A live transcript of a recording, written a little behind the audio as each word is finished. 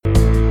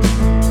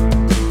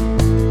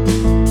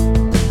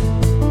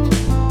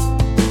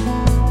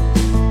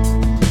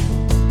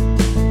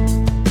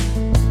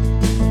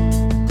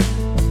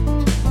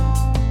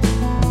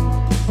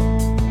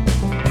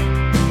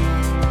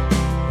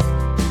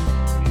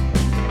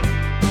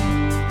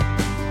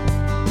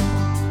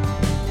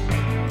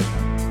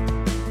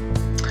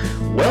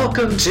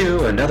Welcome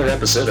to another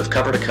episode of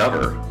Cover to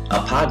Cover, a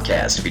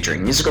podcast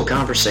featuring musical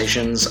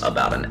conversations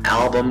about an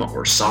album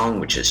or song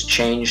which has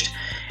changed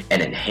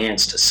and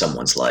enhanced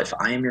someone's life.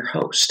 I am your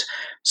host,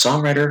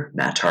 songwriter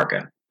Matt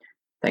Tarka.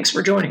 Thanks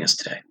for joining us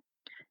today.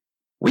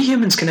 We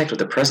humans connect with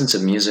the presence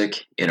of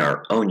music in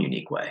our own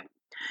unique way.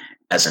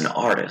 As an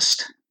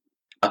artist,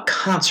 a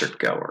concert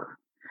goer,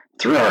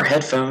 through our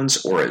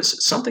headphones, or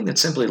as something that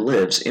simply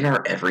lives in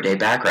our everyday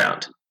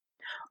background.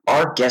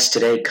 Our guest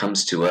today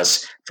comes to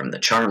us from the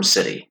Charm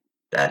City,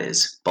 that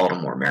is,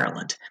 Baltimore,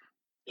 Maryland.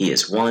 He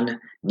is one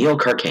Neal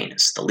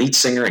Karkanis, the lead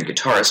singer and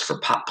guitarist for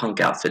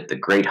pop-punk outfit The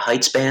Great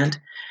Heights Band,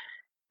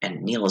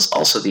 and Neal is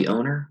also the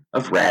owner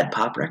of Rad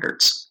Pop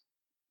Records.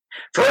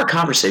 For our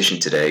conversation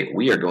today,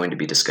 we are going to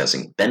be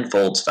discussing Ben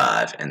Folds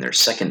 5 and their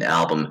second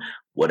album,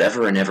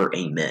 Whatever and Ever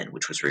Amen,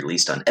 which was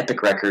released on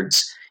Epic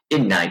Records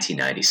in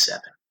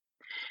 1997.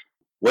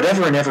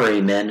 Whatever and Ever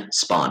Amen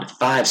spawned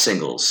 5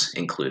 singles,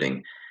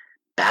 including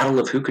Battle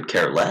of Who Could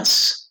Care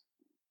Less,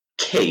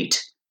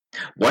 Kate,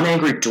 One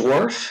Angry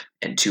Dwarf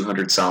and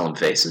 200 Solemn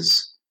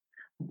Faces,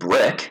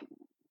 Brick,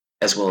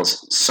 as well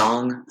as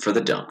Song for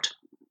the Dumped.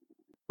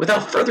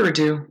 Without further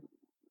ado,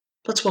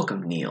 let's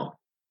welcome Neal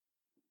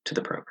to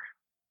the program.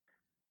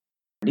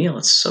 Neal,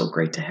 it's so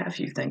great to have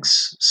you.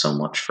 Thanks so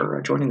much for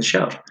joining the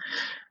show.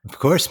 Of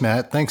course,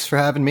 Matt. Thanks for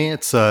having me.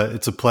 It's a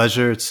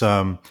pleasure. It's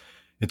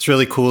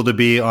really cool to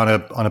be on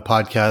a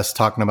podcast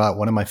talking about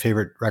one of my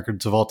favorite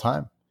records of all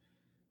time.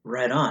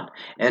 Right on.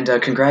 And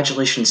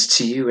congratulations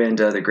to you and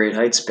the Great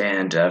Heights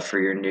Band for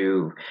your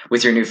new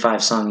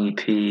 5-song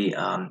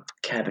EP,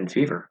 Cabin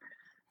Fever.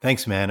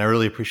 Thanks, man. I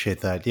really appreciate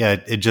that. Yeah,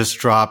 it just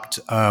dropped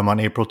on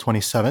April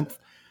 27th.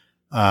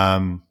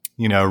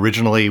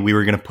 Originally we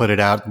were going to put it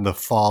out in the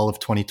fall of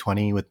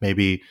 2020 with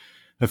maybe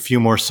a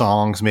few more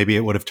songs. Maybe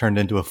it would have turned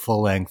into a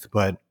full length,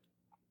 but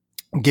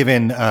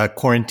given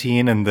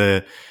quarantine and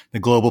the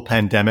global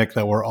pandemic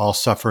that we're all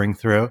suffering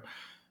through,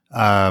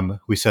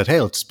 we said,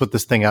 hey, let's put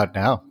this thing out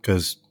now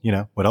because,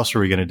 what else are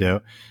we going to do?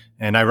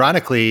 And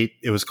ironically,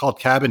 it was called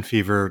Cabin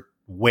Fever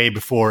way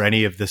before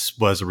any of this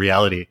was a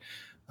reality.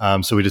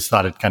 So we just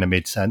thought it kind of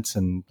made sense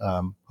and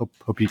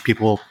hope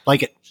people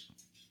like it.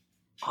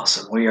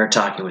 Awesome. We are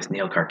talking with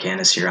Neal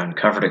Karkanis here on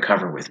Cover to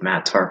Cover with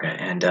Matt Tarka.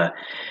 And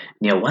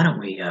Neal, why don't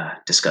we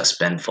discuss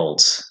Ben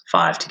Folds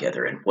 5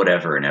 together and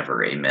Whatever and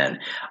Ever Amen.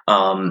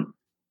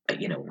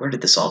 Where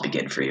did this all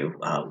begin for you?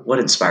 What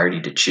inspired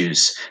you to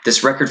choose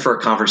this record for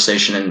a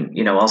conversation?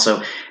 And,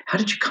 also, how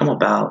did you come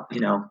about,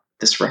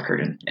 this record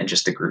and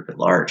just the group at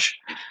large?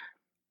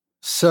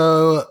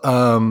 So,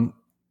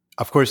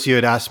 of course, you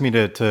had asked me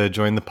to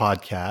join the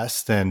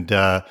podcast, and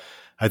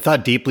I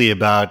thought deeply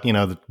about,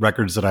 the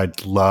records that I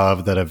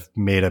love that have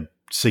made a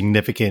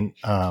significant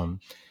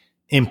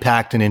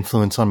impact and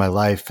influence on my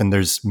life. And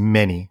there's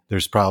many.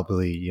 There's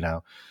probably,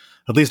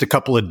 at least a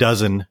couple of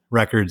dozen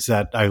records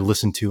that I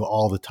listen to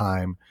all the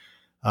time,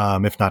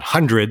 if not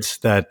hundreds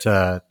that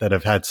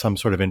have had some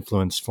sort of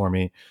influence for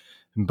me.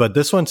 But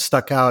this one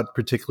stuck out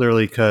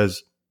particularly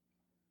because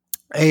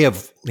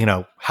of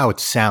how it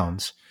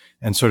sounds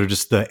and sort of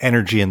just the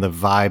energy and the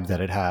vibe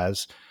that it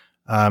has.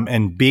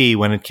 And B,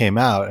 when it came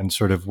out and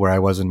sort of where I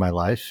was in my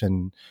life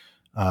and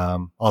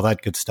all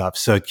that good stuff.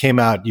 So it came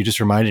out, you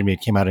just reminded me,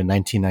 it came out in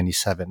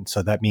 1997.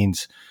 So that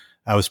means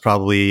I was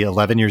probably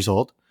 11 years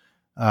old.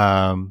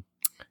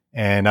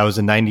 And I was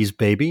a 90s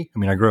baby. I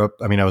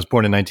was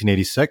born in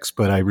 1986,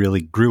 but I really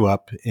grew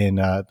up in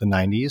the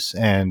 90s.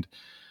 And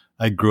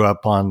I grew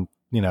up on,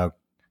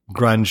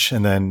 grunge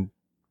and then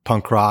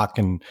punk rock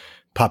and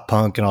pop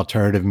punk and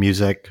alternative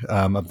music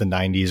of the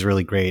 90s,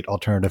 really great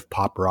alternative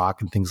pop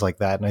rock and things like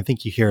that. And I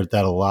think you hear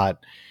that a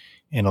lot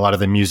in a lot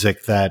of the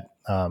music that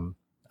I'm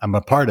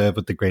a part of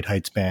with the Great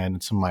Heights Band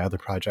and some of my other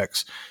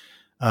projects.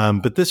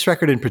 But this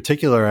record in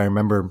particular, I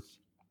remember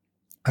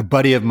a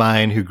buddy of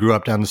mine who grew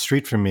up down the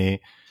street from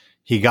me,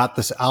 he got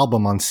this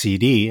album on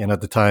CD. And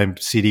at the time,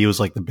 CD was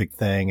like the big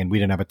thing and we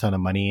didn't have a ton of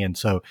money. And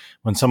so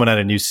when someone had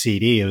a new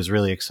CD, it was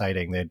really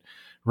exciting. They'd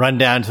run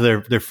down to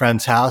their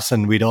friend's house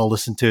and we'd all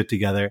listen to it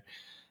together.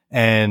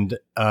 And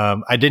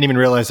I didn't even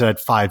realize it had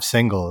 5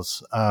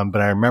 singles.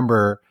 But I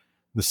remember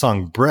the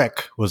song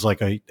Brick was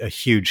like a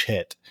huge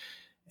hit.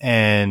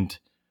 And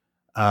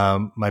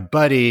my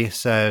buddy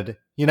said,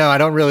 I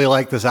don't really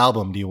like this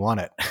album. Do you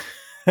want it?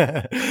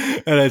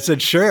 And I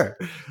said, sure.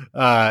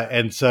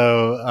 And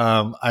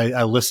so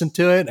I listened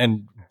to it,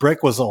 and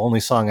Brick was the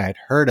only song I'd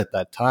heard at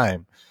that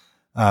time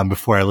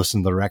before I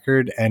listened to the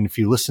record. And if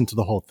you listen to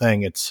the whole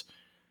thing, it's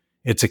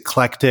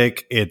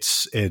eclectic,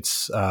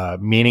 it's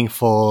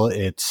meaningful,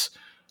 it's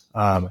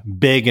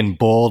big and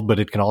bold, but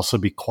it can also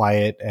be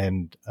quiet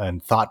and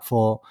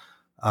thoughtful.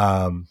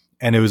 And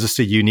it was just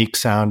a unique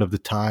sound of the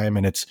time.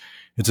 And it's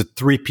a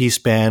 3-piece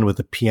band with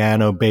a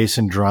piano, bass,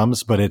 and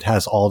drums, but it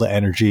has all the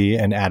energy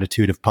and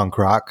attitude of punk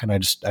rock. And I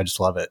just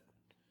love it.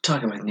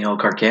 Talking with Neal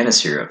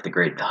Karkanis here of the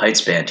Great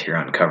Heights Band here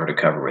on Cover to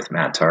Cover with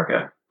Matt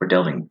Tarka. We're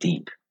delving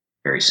deep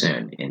very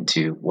soon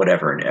into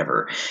Whatever and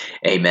Ever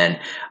Amen.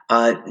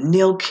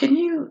 Neal, can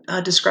you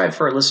describe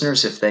for our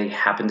listeners, if they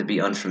happen to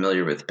be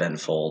unfamiliar with Ben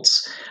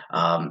Folds,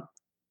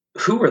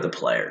 who are the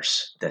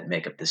players that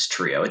make up this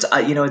trio? It's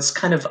it's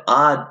kind of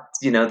odd,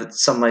 that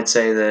some might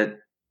say that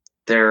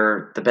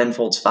they're the Ben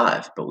Folds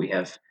Five, but we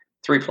have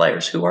three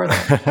players. Who are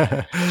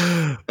they?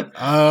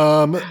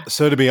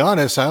 So to be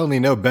honest, I only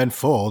know Ben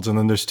Folds, and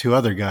then there's two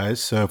other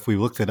guys. So if we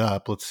looked it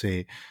up, let's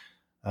see.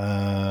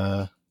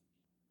 Oh,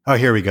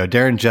 here we go.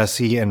 Darren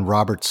Jesse and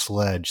Robert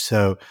Sledge.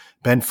 So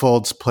Ben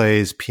Folds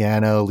plays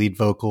piano, lead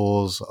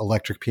vocals,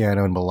 electric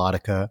piano, and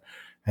melodica.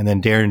 And then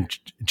Darren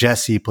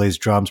Jesse plays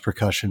drums,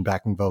 percussion,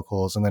 backing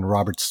vocals. And then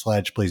Robert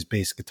Sledge plays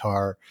bass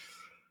guitar,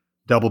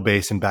 double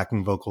bass, and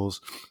backing vocals.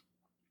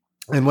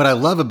 And what I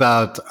love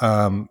about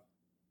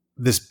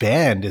this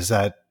band is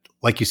that,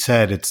 like you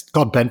said, it's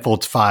called Ben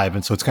Folds Five.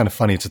 And so it's kind of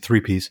funny. It's a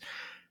three-piece.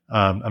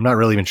 I'm not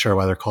really even sure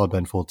why they're called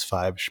Ben Folds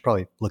Five. I should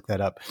probably look that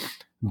up.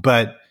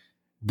 But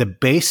the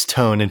bass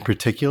tone in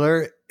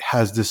particular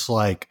has this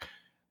like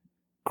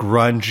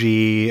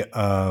grungy,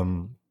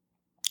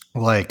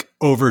 like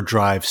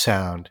overdrive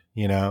sound,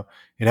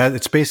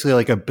 it's basically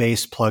like a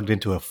bass plugged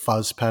into a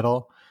fuzz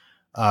pedal.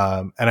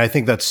 And I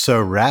think that's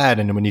so rad.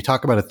 And when you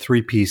talk about a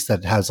three-piece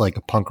that has like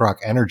a punk rock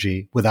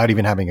energy without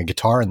even having a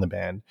guitar in the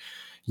band,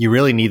 you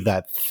really need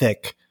that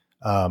thick,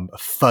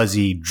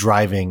 fuzzy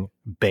driving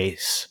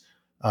bass.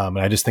 And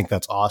I just think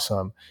that's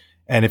awesome.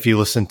 And if you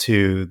listen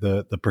to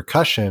the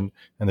percussion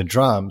and the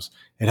drums,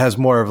 it has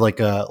more of like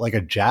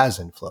a jazz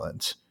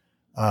influence.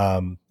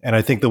 And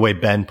I think the way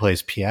Ben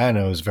plays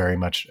piano is very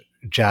much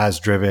jazz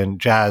driven.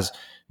 Jazz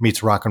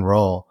meets rock and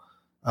roll.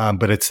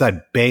 But it's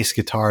that bass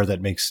guitar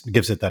that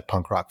gives it that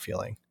punk rock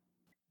feeling.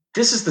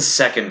 This is the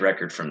second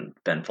record from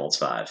Ben Folds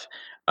Five.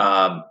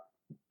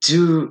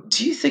 Do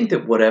you think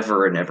that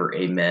Whatever and Ever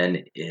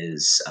Amen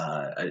is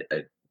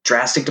a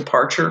drastic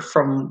departure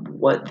from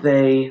what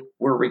they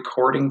were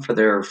recording for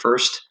their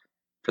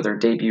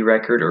debut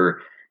record,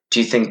 or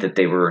do you think that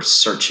they were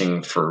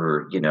searching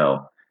for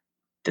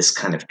this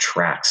kind of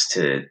tracks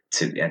to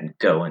and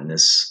go in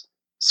this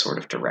sort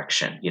of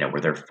direction,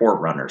 where they're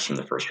forerunners from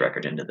the first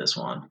record into this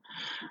one?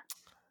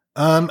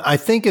 I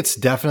think it's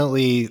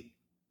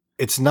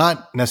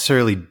not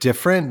necessarily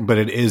different, but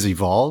it is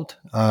evolved.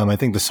 I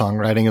think the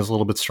songwriting is a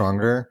little bit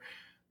stronger.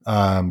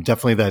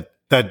 Definitely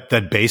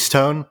that bass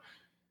tone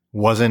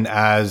wasn't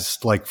as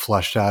like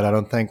fleshed out, I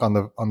don't think,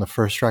 on the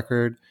first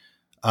record.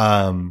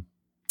 The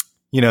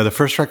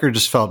first record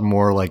just felt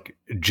more like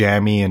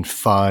jammy and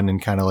fun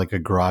and kind of like a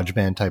garage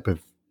band type of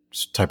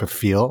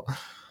feel.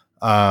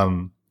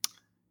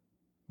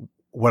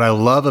 What I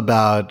love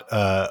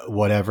about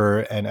Whatever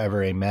and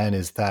Ever Amen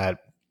is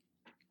that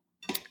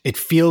it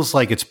feels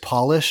like it's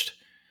polished,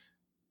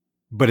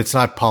 but it's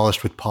not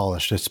polished with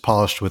polished. It's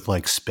polished with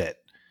like spit.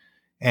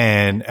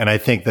 And I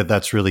think that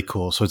that's really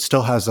cool. So it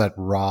still has that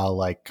raw,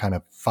 like kind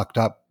of fucked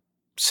up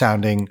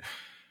sounding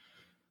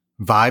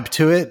vibe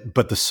to it,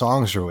 but the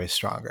songs are way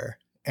stronger.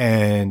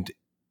 And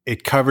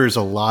it covers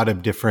a lot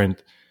of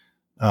different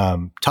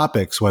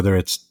topics, whether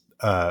it's,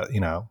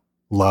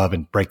 love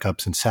and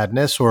breakups and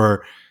sadness,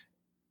 or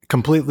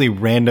completely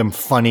random,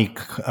 funny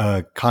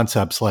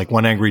concepts like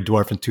One Angry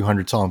Dwarf and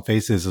 200 Solemn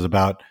Faces is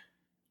about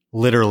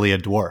literally a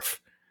dwarf.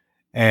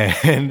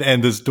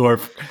 And this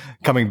dwarf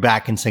coming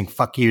back and saying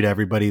 "fuck you" to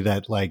everybody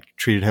that like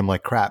treated him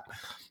like crap.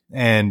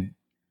 And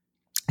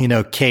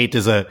Kate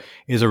is a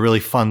really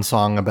fun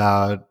song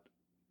about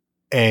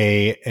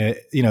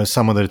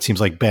someone that it seems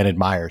like Ben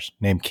admires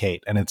named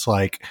Kate, and it's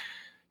like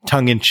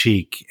tongue in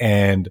cheek,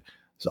 and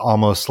it's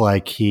almost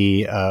like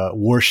he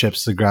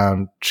worships the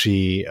ground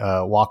she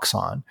walks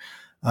on.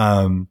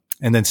 And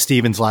then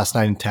Steven's Last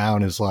Night in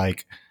Town is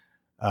like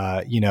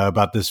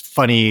about this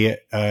funny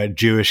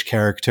Jewish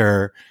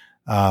character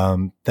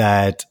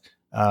that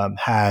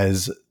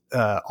has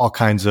all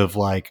kinds of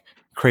like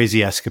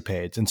crazy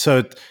escapades. And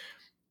so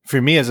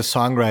for me as a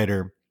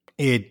songwriter,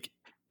 it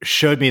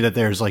showed me that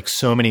there's like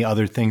so many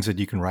other things that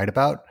you can write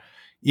about.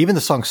 Even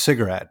the song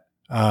Cigarette.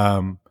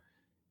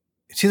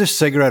 It's either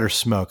Cigarette or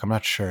Smoke. I'm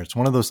not sure. It's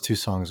one of those two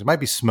songs. It might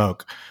be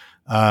Smoke,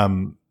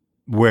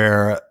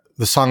 where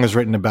the song is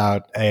written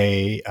about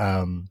a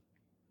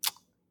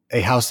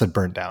house that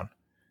burnt down.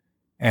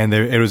 And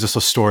it was just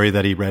a story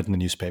that he read in the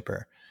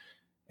newspaper.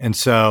 And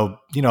so,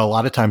 a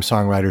lot of times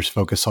songwriters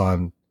focus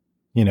on,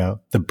 the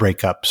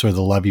breakups or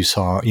the love you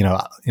song,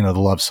 the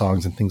love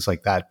songs and things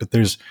like that. But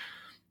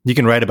you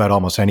can write about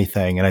almost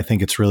anything. And I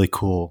think it's really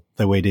cool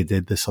the way they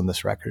did this on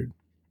this record.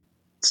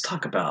 Let's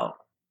talk about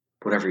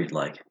whatever you'd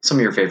like. Some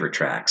of your favorite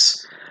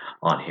tracks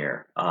on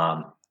here.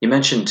 You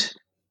mentioned,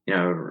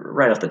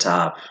 right off the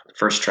top,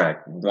 first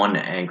track, One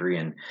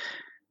Angry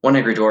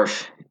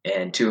Dwarf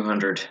and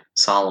 200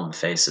 Solemn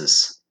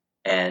Faces.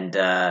 And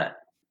there's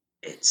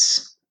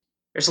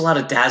a lot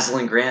of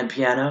dazzling grand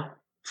piano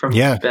from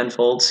Ben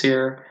Folds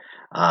here.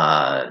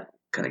 Kind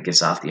of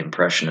gives off the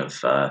impression of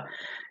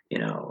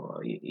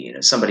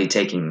somebody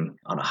taking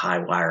on a high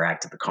wire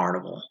act at the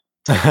carnival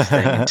type of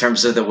thing in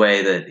terms of the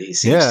way that he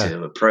seems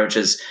to approach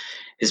his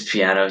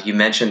piano. You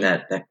mentioned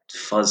that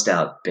fuzzed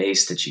out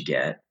bass that you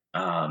get,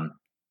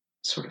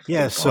 sort of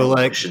so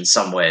like in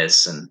some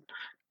ways, and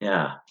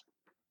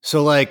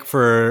so like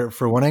for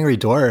One Angry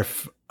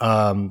Dwarf,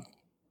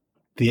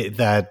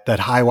 that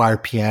high wire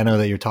piano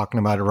that you're talking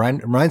about, it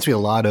reminds me a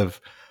lot of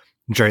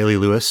Jerry Lee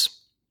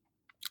Lewis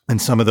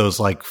and some of those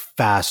like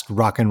fast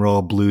rock and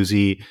roll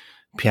bluesy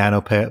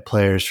piano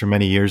players from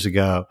many years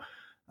ago.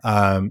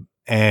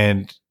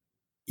 And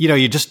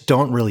you just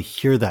don't really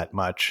hear that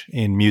much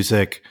in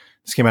music.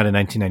 This came out in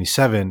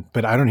 1997,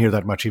 but I don't hear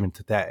that much even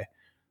today.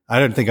 I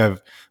don't think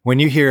when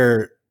you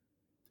hear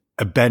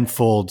a Ben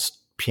Folds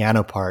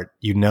piano part,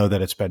 you know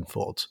that it's Ben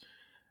Folds.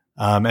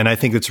 And I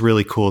think it's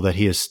really cool that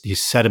he's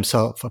set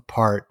himself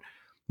apart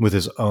with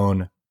his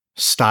own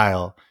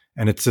style.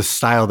 And it's a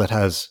style that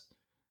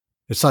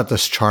it's not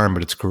just charm,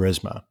 but it's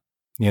charisma,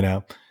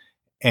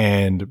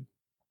 and,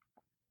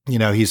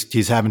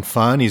 he's having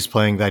fun. He's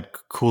playing that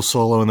cool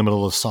solo in the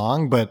middle of the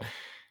song, but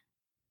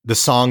the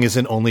song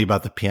isn't only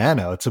about the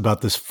piano. It's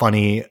about this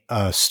funny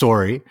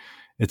story.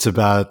 It's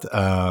about,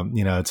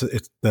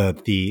 it's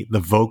the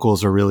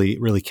vocals are really,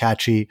 really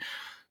catchy.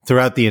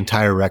 Throughout the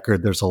entire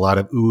record, there's a lot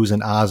of oohs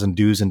and ahs and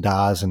doos and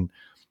dahs. And,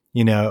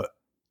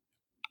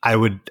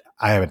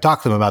 I haven't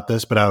talked to them about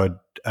this, but I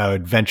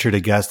would venture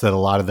to guess that a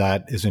lot of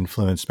that is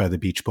influenced by the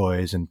Beach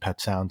Boys and Pet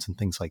Sounds and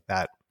things like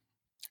that.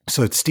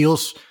 So it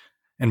steals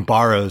and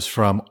borrows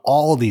from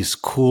all these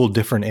cool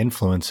different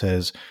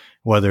influences,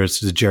 whether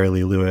it's the Jerry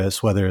Lee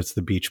Lewis, whether it's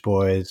the Beach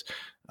Boys,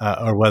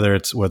 or whether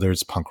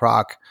it's punk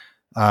rock.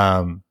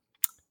 And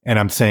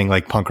I'm saying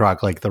like punk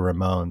rock, like the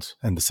Ramones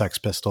and the Sex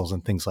Pistols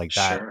and things like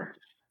that. Sure.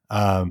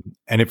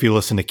 And if you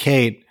listen to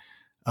Kate,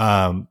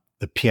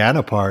 the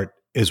piano part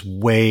is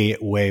way,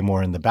 way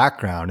more in the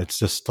background. It's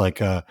just like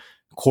a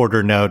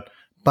quarter note,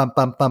 bump,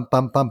 bump, bump,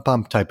 bump, bump,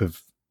 bump type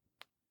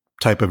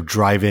of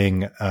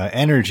driving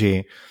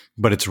energy.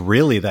 But it's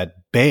really that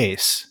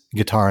bass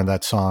guitar in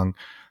that song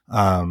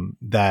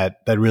that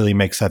really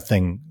makes that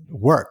thing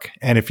work.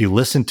 And if you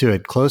listen to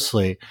it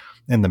closely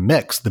in the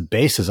mix, the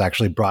bass is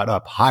actually brought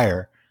up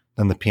higher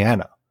than the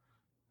piano.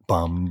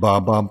 Bum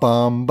bum bum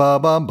bum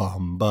bum bum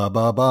bum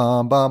bum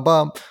bum bum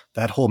bum.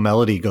 That whole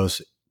melody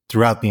goes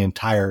throughout the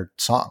entire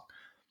song,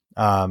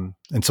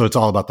 and so it's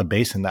all about the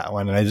bass in that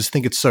one. And I just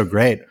think it's so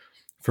great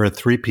for a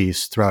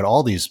 3-piece throughout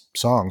all these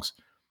songs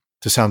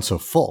to sound so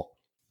full.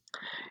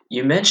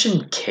 You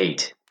mentioned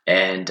Kate,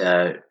 and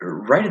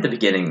right at the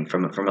beginning,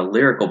 from a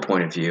lyrical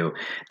point of view,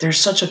 there's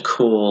such a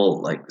cool,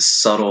 like,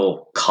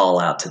 subtle call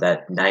out to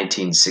that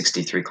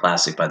 1963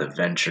 classic by the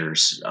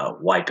Ventures,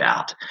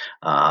 "Wipeout."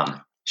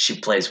 She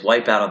plays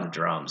 "Wipeout" on the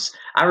drums.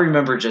 I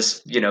remember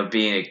just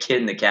being a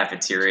kid in the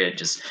cafeteria,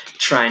 just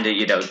trying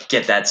to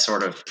get that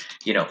sort of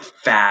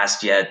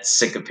fast yet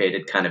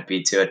syncopated kind of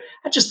beat to it.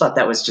 I just thought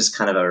that was just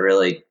kind of a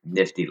really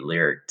nifty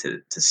lyric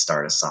to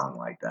start a song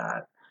like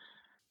that.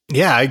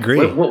 Yeah, I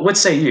agree. What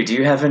say you? Do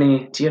you have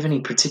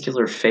any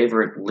particular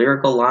favorite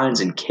lyrical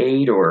lines in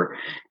Cade or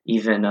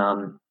even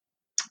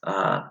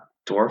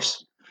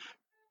Dwarfs?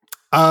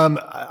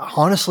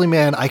 Honestly,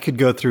 man, I could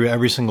go through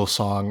every single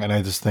song, and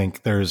I just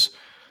think there's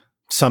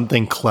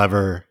something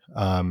clever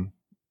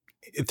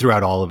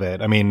throughout all of it.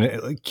 I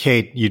mean,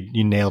 Kate,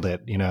 you nailed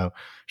it.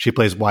 She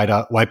plays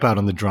Wipeout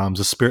on the drums.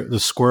 The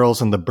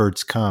squirrels and the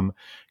birds come,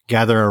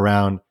 gather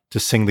around to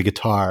sing the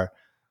guitar.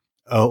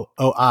 Oh,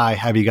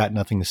 have you got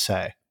nothing to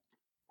say?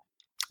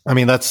 I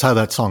mean, that's how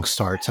that song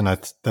starts, and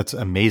that's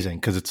amazing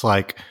because it's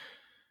like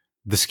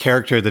this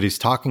character that he's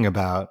talking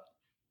about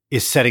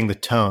is setting the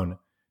tone,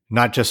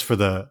 not just for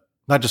the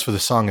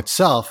song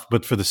itself,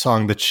 but for the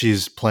song that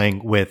she's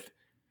playing with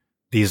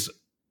these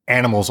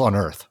animals on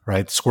Earth,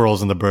 right?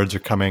 Squirrels and the birds are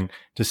coming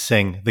to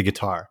sing the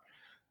guitar.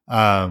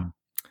 I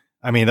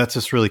mean, that's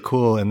just really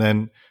cool. And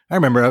then I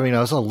remember, I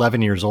was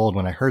 11 years old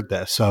when I heard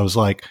this, so I was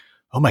like,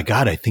 oh my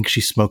God, I think she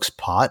smokes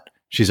pot.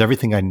 She's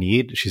everything I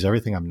need. She's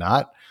everything I'm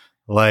not.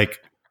 Like,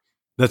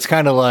 that's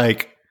kind of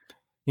like,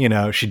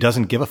 she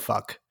doesn't give a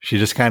fuck. She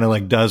just kind of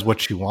like does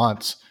what she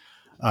wants.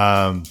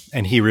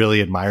 And he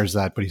really admires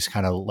that, but he's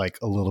kind of like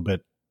a little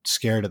bit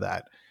scared of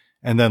that.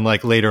 And then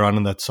like later on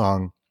in that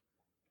song,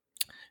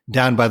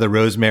 down by the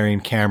Rosemary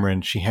and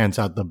Cameron, she hands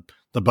out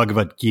the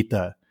Bhagavad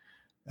Gita.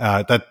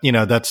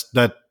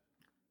 That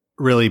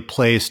really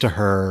plays to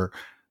her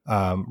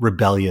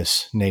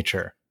rebellious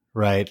nature,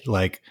 right?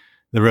 Like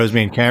the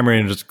Rosemary and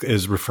Cameron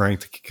is referring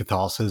to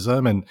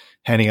Catholicism, and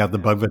handing out the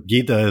Bhagavad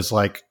Gita is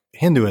like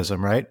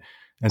Hinduism, right?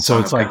 And so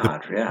it's like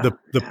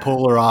the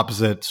polar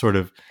opposite sort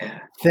of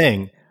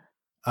thing.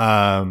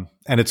 And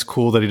it's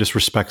cool that he just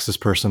respects this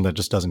person that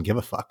just doesn't give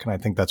a fuck. And I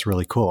think that's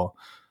really cool.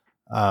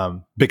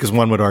 Because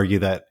one would argue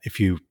that if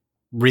you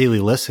really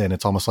listen,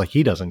 it's almost like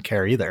he doesn't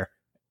care either.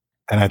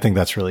 And I think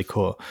that's really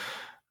cool.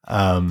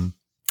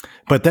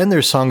 But then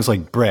there's songs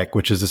like Brick,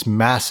 which is this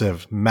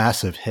massive,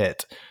 massive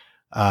hit,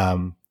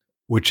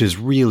 which is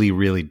really,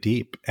 really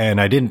deep. And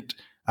I didn't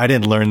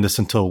learn this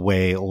until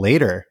way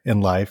later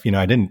in life.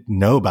 I didn't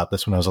know about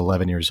this when I was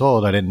 11 years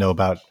old. I didn't know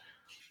about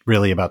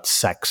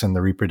sex and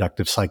the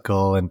reproductive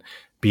cycle, and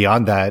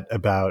beyond that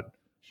about,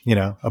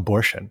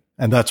 abortion.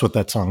 And that's what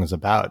that song is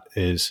about,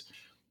 is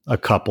a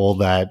couple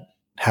that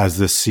has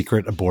this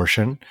secret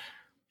abortion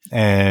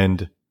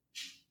and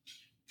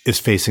is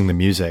facing the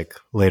music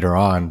later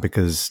on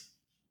because,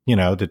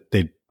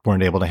 they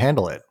weren't able to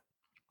handle it.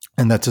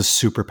 And that's just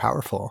super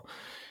powerful.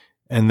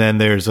 And then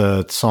there's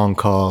a song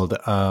called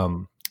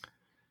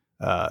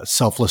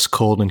Selfless,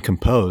 Cold, and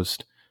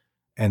Composed.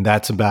 And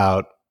that's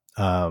about,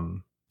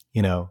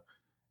 you know,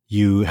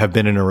 you have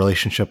been in a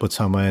relationship with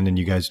someone and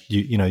you guys,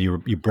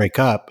 you break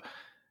up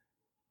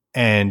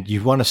and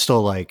you want to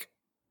still like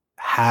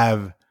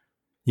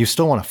you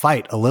still want to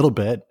fight a little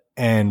bit.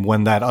 And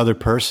when that other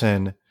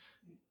person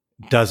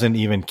doesn't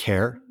even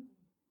care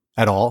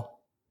at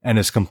all and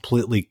is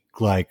completely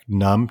like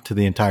numb to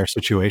the entire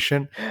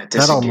situation,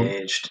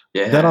 disengaged.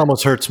 That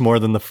almost hurts more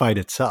than the fight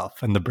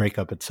itself and the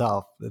breakup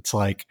itself. It's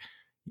like,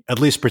 at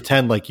least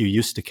pretend like you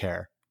used to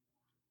care.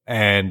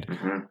 And,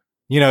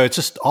 it's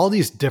just all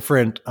these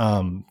different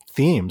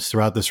themes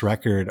throughout this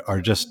record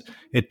are just,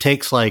 it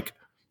takes like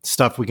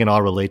stuff we can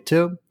all relate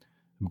to,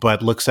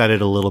 but looks at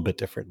it a little bit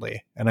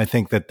differently. And I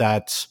think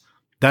that's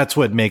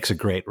what makes a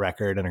great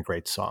record and a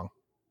great song.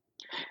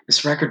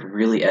 This record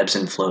really ebbs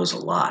and flows a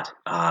lot.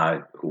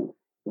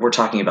 We're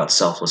talking about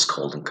Selfless,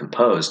 Cold, and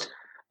Composed,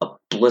 a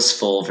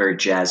blissful, very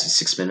jazzy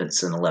 6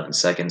 minutes and 11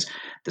 seconds.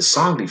 The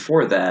song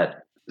before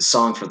that,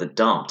 Song for the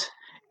Dumped,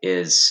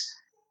 it's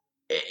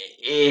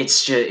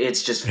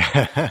just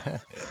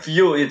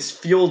it's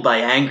fueled by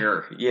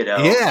anger,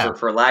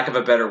 for lack of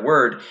a better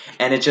word.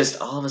 And it just,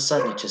 all of a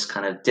sudden, it just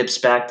kind of dips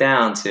back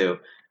down to,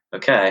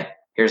 okay,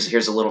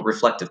 here's a little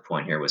reflective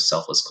point here with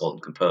Selfless, Cold,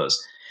 and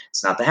Composed.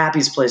 It's not the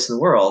happiest place in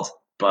the world,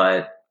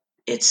 but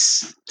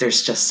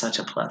there's just such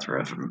a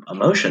plethora of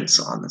emotions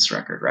on this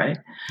record, right?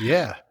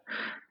 Yeah,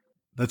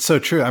 that's so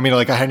true. I mean,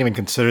 like I hadn't even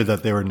considered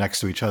that they were next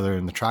to each other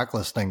in the track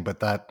listing,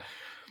 but that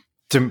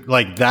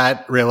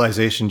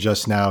realization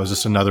just now is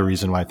just another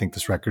reason why I think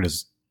this record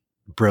is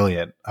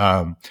brilliant.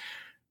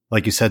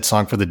 Like you said,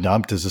 Song for the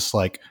Dumped is just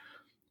like,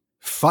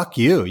 fuck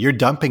you. You're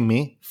dumping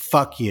me.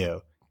 Fuck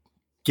you.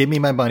 Give me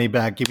my money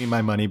back. Give me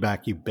my money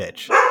back, you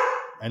bitch.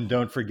 And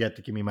don't forget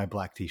to give me my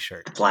black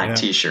t-shirt.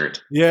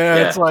 T-shirt.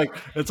 Yeah. It's like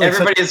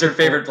everybody has their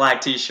favorite black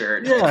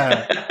t-shirt.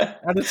 Yeah.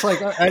 And it's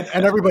like,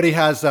 and everybody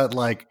has that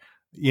like,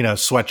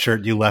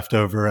 sweatshirt you left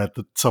over at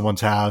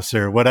someone's house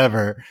or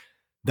whatever,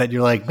 that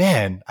you're like,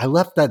 man, I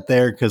left that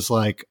there because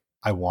like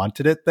I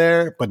wanted it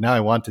there, but now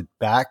I want it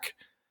back.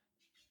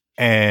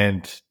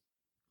 And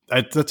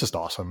that's just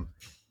awesome.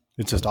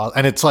 It's just awesome.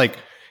 And it's like,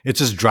 it's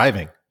just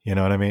driving, you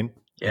know what I mean?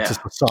 Yeah. It's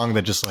just a song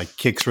that just like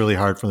kicks really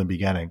hard from the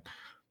beginning.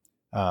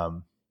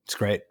 It's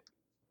great.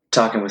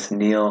 Talking with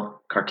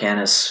Neil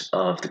Karkanis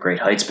of the Great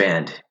Heights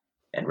Band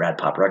and Rad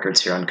Pop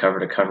Records here on Cover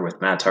to Cover with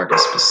Matt Tarkus,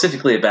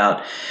 specifically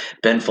about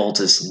Ben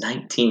Folds'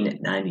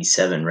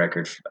 1997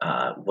 record,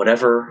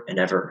 Whatever and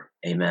Ever,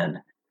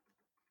 Amen.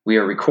 We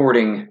are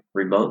recording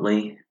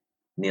remotely.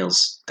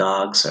 Neil's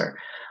dogs are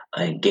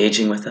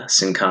engaging with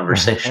us in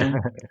conversation.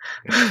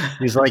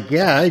 He's like,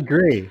 yeah, I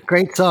agree.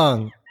 Great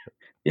song.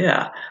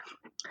 Yeah.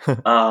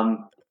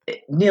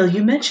 Neil,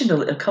 you mentioned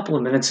a couple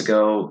of minutes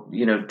ago,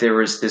 there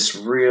was this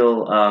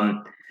real,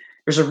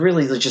 there's a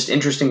really just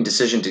interesting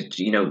decision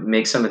to,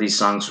 make some of these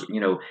songs,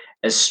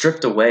 as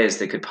stripped away as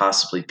they could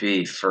possibly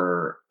be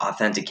for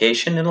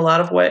authentication in a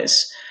lot of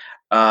ways.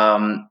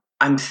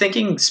 I'm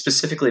thinking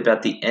specifically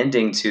about the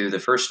ending to the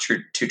first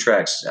two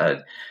tracks,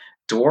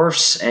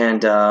 Dwarfs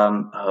and,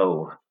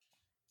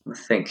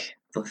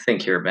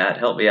 think here, Matt,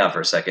 help me out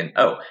for a second.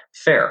 Oh,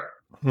 Fair.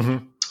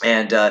 Mm-hmm.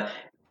 And,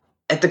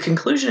 at the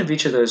conclusion of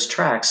each of those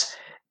tracks,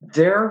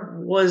 there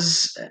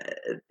was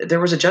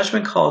a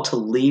judgment call to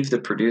leave the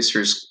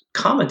producer's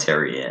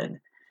commentary in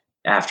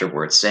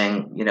afterwards,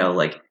 saying,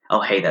 like,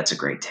 oh, hey, that's a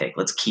great take.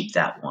 Let's keep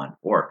that one.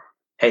 Or,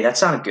 hey, that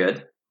sounded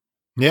good.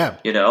 Yeah.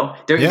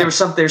 There's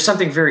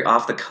something very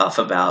off the cuff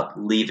about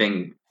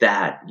leaving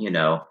that,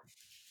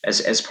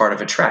 as part of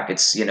a track.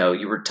 It's,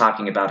 you were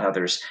talking about how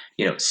there's,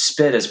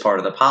 spit as part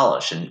of the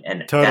polish, and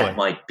totally. That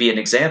might be an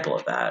example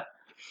of that.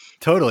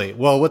 Totally.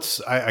 Well,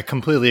 I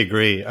completely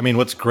agree. I mean,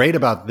 what's great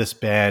about this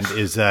band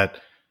is that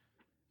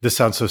this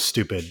sounds so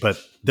stupid, but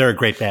they're a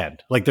great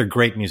band. Like they're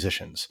great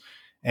musicians.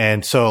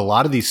 And so a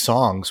lot of these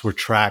songs were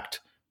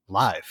tracked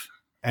live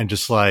and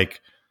just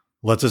like,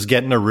 let's just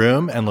get in a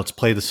room and let's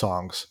play the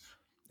songs.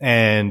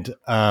 And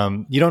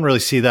you don't really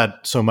see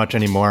that so much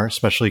anymore,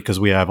 especially because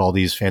we have all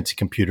these fancy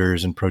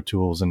computers and Pro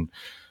Tools and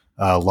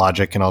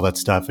Logic and all that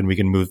stuff. And we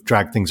can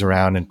drag things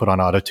around and put on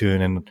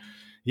autotune and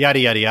yada,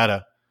 yada,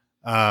 yada.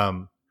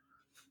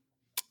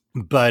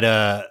 But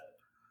the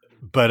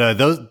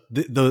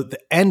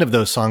end of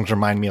those songs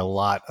remind me a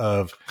lot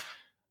of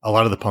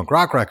the punk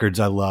rock records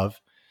I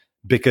love,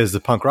 because the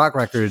punk rock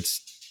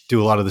records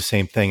do a lot of the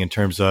same thing in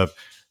terms of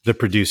the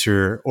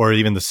producer or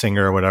even the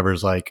singer or whatever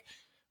is like,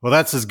 well,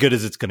 that's as good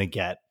as it's going to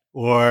get,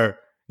 or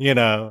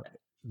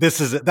that's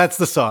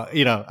the song,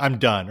 I'm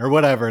done or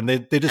whatever, and they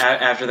just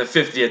after the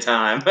 50th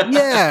time.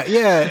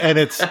 yeah,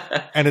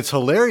 and it's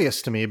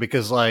hilarious to me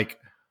because like,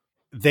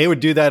 they would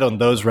do that on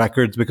those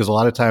records because a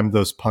lot of times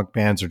those punk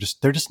bands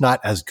they're just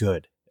not as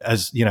good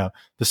as, the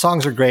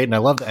songs are great and I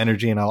love the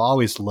energy and I'll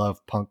always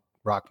love punk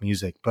rock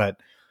music, but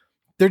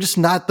they're just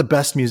not the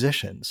best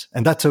musicians,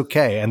 and that's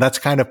okay. And that's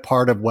kind of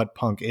part of what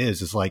punk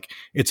is like,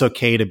 it's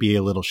okay to be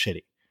a little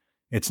shitty.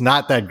 It's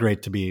not that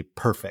great to be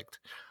perfect.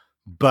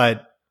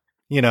 But,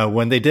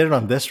 when they did it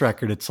on this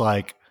record, it's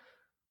like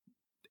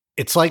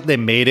they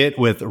made it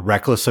with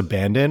reckless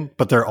abandon,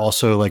 but they're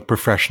also like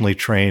professionally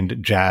trained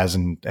jazz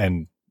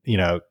and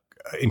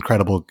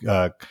incredible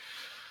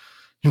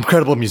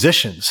incredible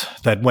musicians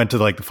that went to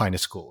like the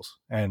finest schools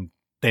and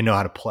they know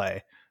how to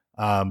play.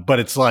 But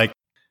it's like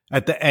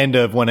at the end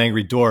of One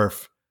Angry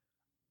Dwarf,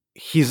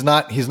 he's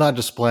not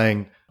just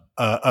playing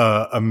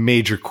a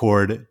major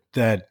chord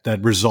that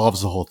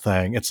resolves the whole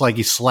thing. It's like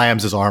he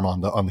slams his arm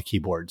on the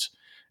keyboards,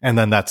 and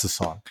then that's the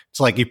song. It's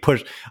like he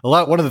pushed a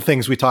lot. One of the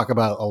things we talk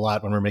about a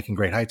lot when we're making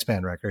Great Heights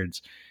Band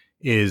records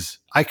is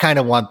I kind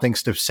of want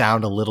things to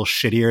sound a little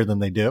shittier than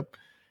they do.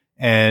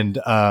 And,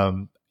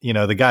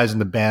 the guys in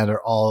the band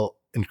are all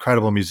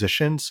incredible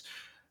musicians,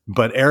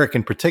 but Eric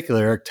in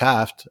particular, Eric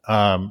Taft,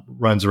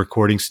 runs a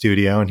recording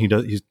studio and he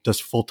does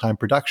full-time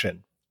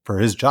production for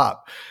his job.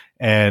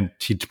 And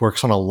he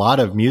works on a lot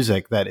of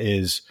music that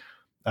is,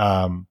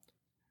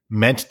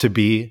 meant to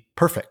be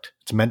perfect.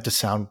 It's meant to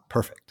sound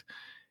perfect.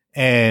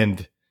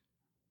 And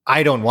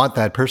I don't want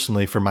that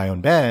personally for my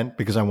own band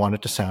because I want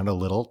it to sound a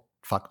little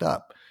fucked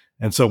up.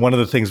 And so one of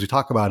the things we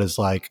talk about is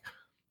like,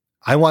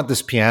 I want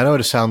this piano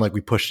to sound like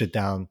we pushed it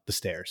down the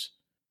stairs.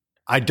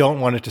 I don't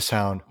want it to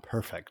sound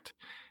perfect.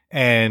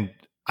 And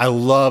I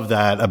love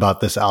that about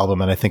this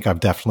album. And I think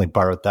I've definitely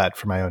borrowed that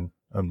for my own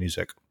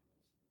music.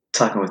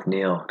 Talking with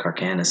Neil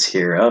Karkanis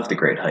here of the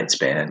Great Heights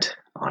Band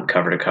on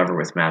Cover to Cover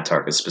with Matt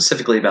Tarkus,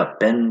 specifically about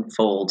Ben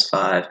Folds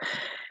 5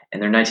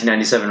 and their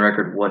 1997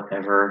 record,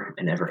 Whatever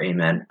and Ever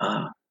Amen.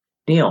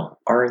 Neil,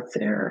 are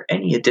there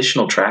any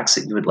additional tracks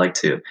that you would like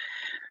to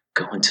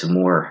go into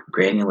more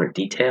granular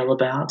detail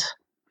about?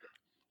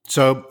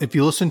 So if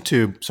you listen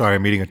to, sorry,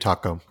 I'm eating a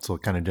taco. It's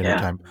kind of dinner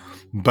time,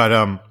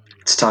 but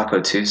it's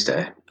Taco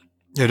Tuesday.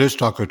 It is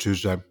Taco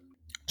Tuesday.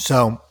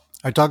 So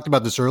I talked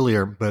about this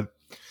earlier, but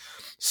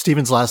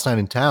Stephen's Last Night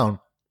in Town,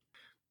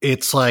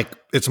 it's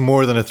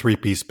more than a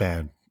 3-piece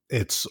band.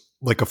 It's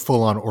like a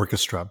full-on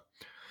orchestra.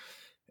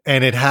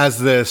 And it has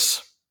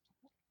this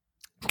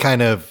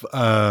kind of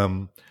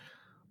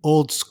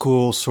old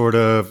school sort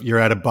of, you're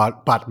at a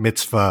bat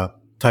mitzvah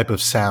type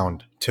of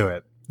sound to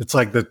it. It's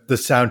like the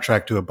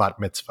soundtrack to a bat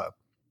mitzvah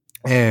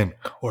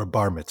or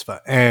bar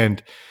mitzvah.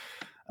 And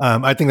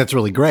I think that's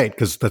really great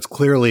because that's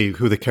clearly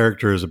who the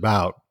character is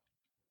about.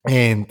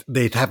 And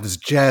they have this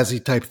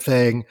jazzy type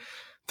thing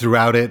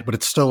throughout it, but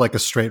it's still like a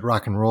straight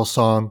rock and roll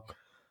song.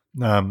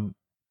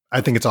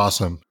 I think it's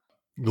awesome.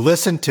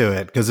 Listen to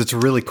it because it's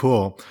really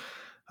cool.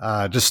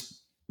 Just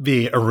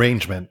the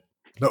arrangement,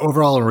 the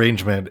overall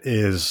arrangement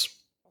is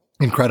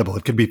incredible.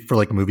 It could be for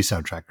like a movie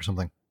soundtrack or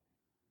something.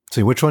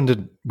 See, which one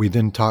did we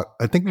didn't talk?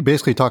 I think we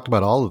basically talked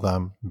about all of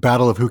them.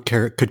 Battle of Who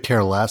Could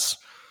Care Less.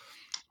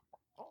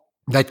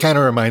 That kind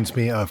of reminds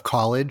me of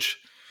College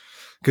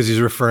because he's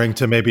referring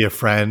to maybe a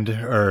friend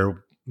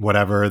or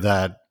whatever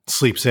that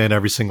sleeps in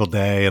every single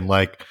day and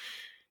like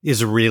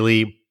is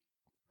really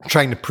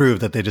trying to prove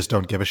that they just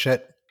don't give a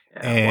shit.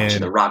 And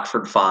watching the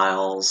Rockford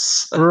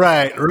Files.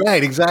 right,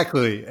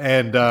 exactly.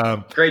 And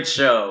great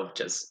show,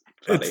 just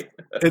funny.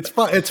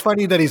 It's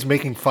funny that he's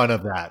making fun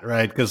of that,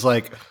 right? Because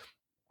like,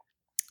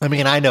 I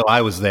mean, I know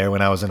I was there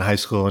when I was in high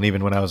school and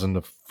even when I was in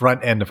the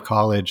front end of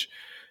college,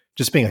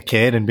 just being a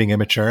kid and being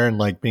immature and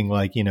like being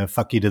like,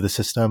 fuck you to the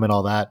system and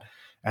all that.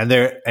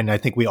 And I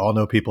think we all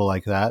know people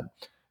like that.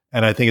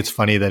 And I think it's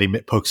funny that he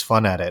pokes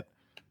fun at it.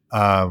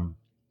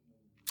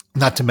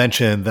 Not to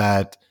mention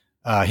that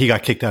he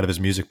got kicked out of his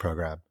music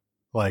program,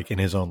 like in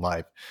his own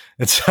life.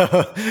 And so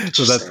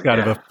that's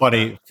kind of a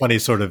funny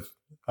sort of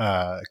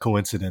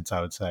coincidence,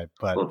 I would say.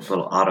 But a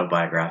little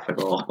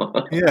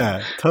autobiographical.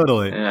 Yeah,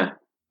 totally. Yeah.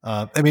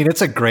 I mean,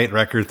 it's a great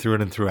record through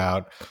and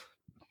throughout.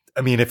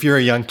 I mean, if you're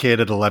a young kid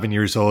at 11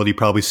 years old, you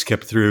probably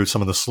skipped through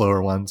some of the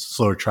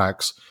slower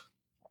tracks.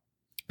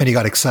 And you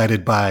got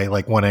excited by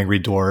like One Angry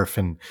Dwarf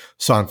and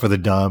Song for the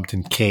Dumped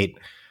and Kate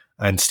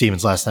and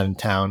Stephen's Last Night in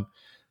Town.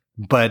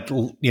 But,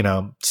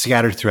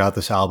 scattered throughout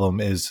this album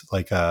is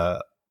like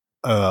a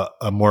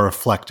more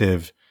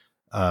reflective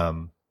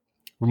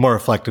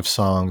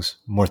songs,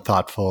 more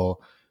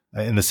thoughtful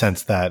in the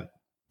sense that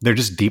they're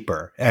just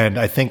deeper. And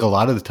I think a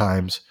lot of the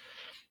times,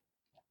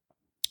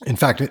 in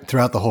fact,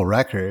 throughout the whole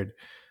record,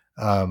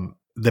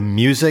 the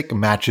music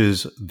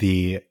matches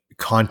the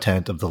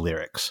content of the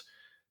lyrics.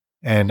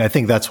 And I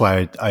think that's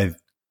why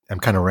I'm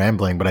kind of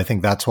rambling, but I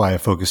think that's why I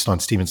focused on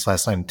Stephen's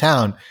Last Night in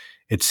Town.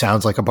 It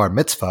sounds like a bar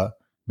mitzvah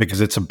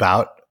because it's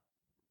about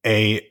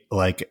a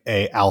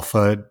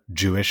alpha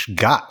Jewish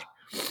guy.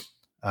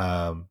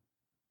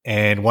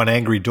 And One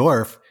Angry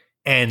Dwarf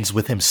ends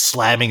with him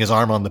slamming his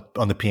arm on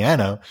the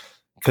piano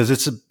because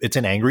it's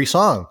an angry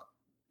song.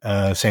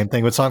 Same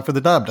thing with Song for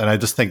the Dumped. And I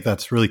just think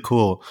that's really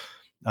cool.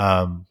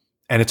 And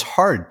it's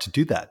hard to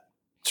do that.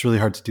 It's really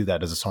hard to do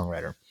that as a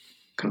songwriter.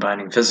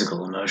 Combining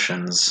physical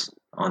emotions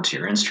onto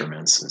your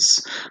instruments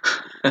is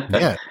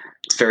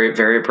it's very,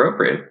 very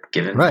appropriate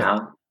given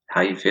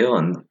how you feel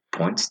and the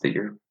points that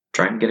you're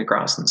trying to get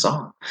across in the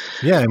song.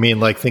 Yeah. I mean,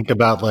 like think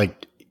about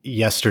like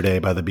Yesterday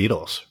by the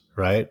Beatles,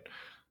 right?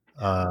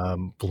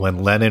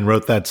 When Lennon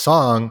wrote that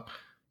song,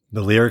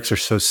 the lyrics are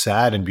so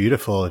sad and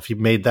beautiful. If he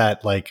made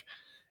that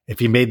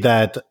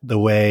the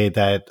way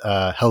that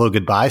Hello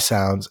Goodbye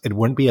sounds, it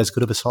wouldn't be as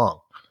good of a song.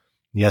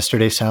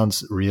 Yesterday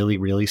sounds really,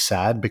 really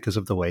sad because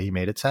of the way he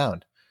made it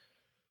sound.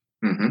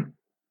 Mm-hmm.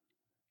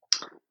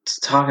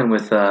 Talking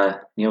with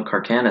Neil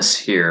Karkanis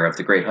here of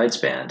the Great Heights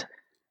Band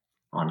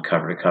on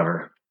Cover to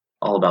Cover,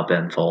 all about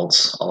Ben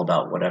Folds, all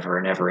about whatever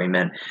and ever,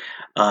 amen.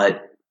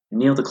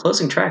 Neil, the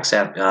closing tracks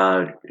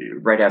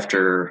right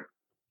after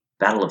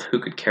Battle of Who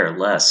Could Care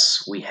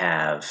Less, we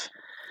have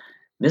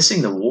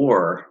Missing the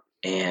War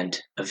and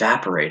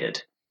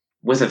Evaporated.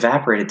 With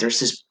Evaporated, there's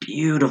this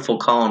beautiful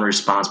call and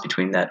response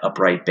between that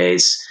upright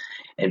bass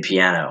and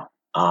piano.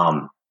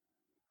 I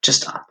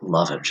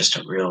love it. Just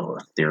a real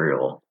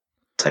ethereal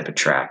type of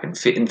track and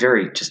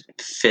very just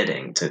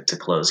fitting to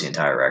close the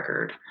entire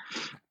record.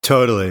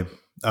 Totally.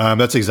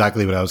 That's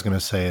exactly what I was going to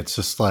say. It's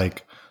just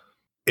like,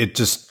 it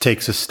just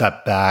takes a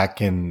step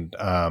back and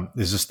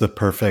is just the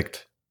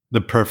perfect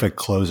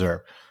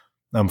closer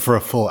for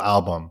a full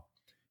album.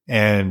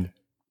 And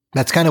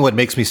that's kind of what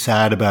makes me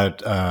sad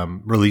about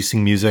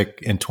releasing music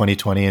in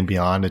 2020 and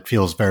beyond. It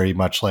feels very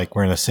much like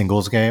we're in a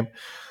singles game.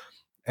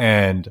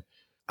 And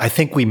I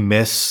think we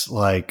miss,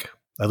 like,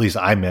 at least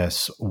I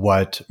miss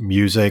what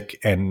music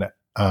and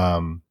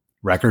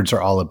records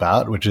are all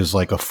about, which is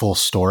like a full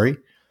story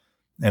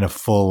and a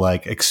full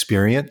like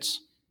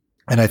experience.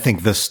 And I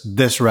think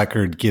this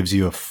record gives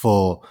you a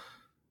full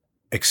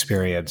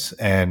experience.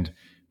 And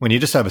when you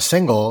just have a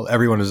single,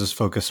 everyone is just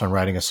focused on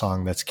writing a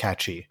song that's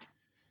catchy.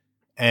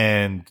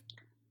 And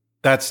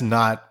that's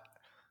not,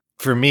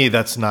 for me,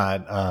 that's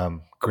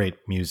not great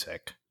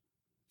music.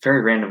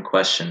 Very random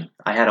question.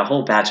 I had a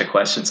whole batch of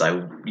questions I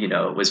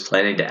was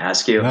planning to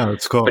ask you. Yeah,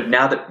 that's cool. But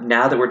now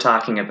that we're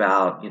talking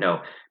about,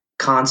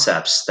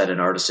 concepts that an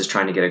artist is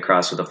trying to get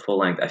across with a full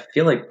length, I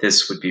feel like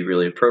this would be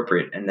really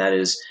appropriate. And that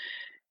is,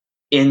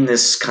 in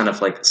this kind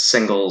of like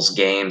singles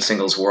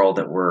world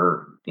that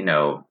we're,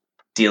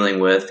 dealing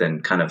with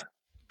and kind of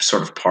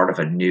sort of part of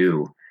a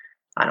new,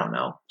 I don't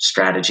know,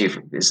 strategy,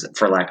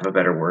 for lack of a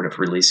better word, of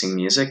releasing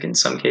music in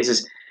some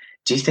cases.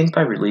 Do you think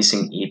by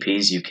releasing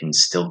EPs, you can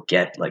still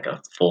get like a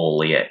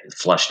fully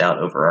fleshed out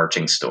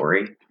overarching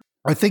story?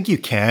 I think you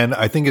can.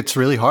 I think it's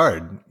really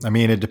hard. I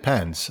mean, it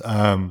depends.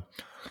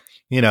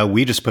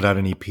 We just put out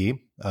an EP.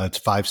 It's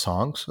 5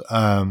 songs.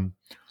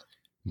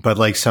 But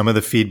like some of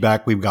the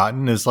feedback we've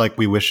gotten is like,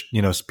 we wish,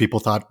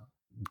 people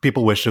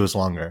wished it was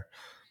longer.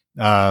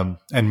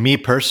 And me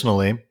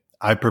personally,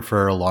 I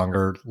prefer a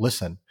longer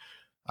listen.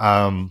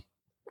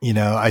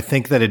 I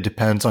think that it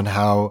depends on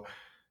how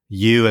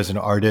you as an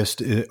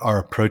artist are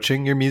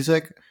approaching your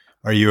music.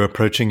 Are you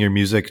approaching your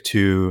music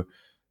to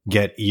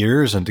get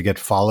ears and to get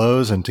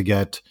follows and to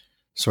get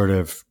sort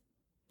of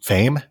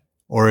fame?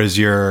 Or is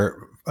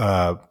your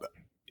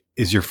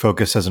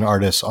focus as an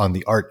artist on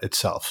the art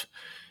itself?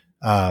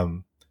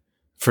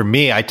 For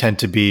me, I tend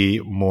to be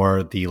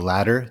more the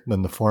latter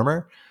than the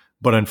former.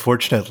 But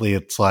unfortunately,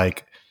 it's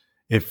like,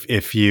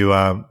 if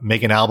you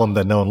make an album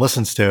that no one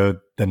listens to,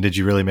 then did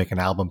you really make an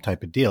album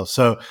type of deal?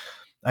 So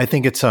I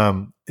think it's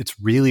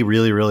really,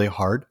 really, really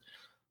hard.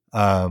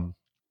 I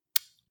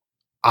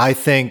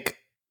think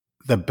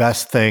the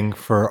best thing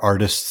for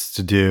artists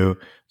to do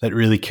that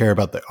really care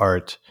about the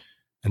art,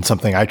 and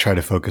something I try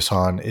to focus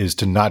on, is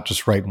to not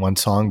just write one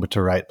song, but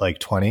to write like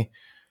 20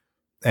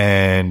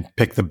 and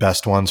pick the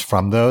best ones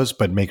from those,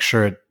 but make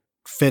sure it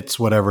fits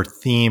whatever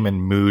theme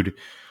and mood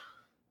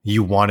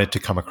you want it to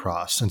come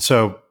across. And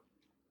so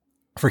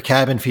for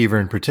Cabin Fever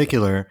in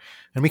particular,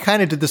 and we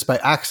kind of did this by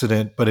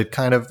accident, but it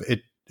kind of,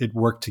 it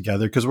worked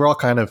together because we're all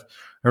kind of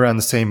around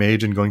the same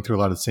age and going through a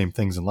lot of the same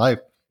things in life.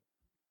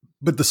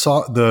 But the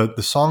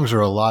songs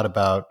are a lot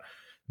about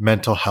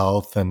mental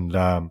health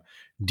and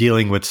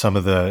dealing with some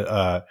of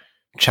the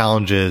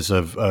challenges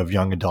of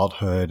young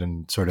adulthood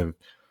and sort of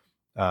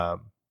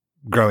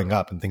growing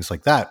up and things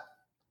like that.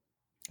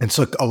 And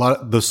so a lot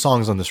of those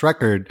songs on this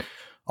record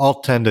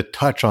all tend to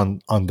touch on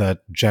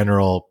that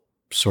general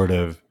sort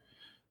of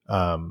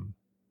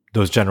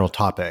those general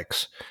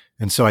topics.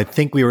 And so I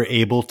think we were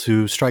able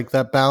to strike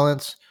that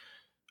balance.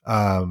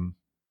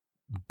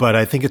 But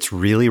I think it's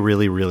really,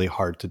 really, really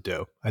hard to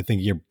do. I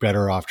think you're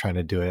better off trying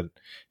to do it.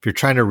 If you're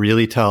trying to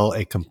really tell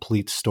a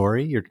complete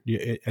story,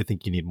 I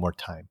think you need more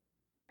time.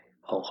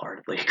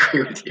 Wholeheartedly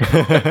agree with you.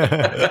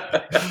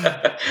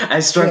 I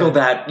struggle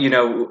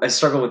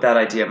with that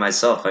idea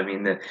myself. I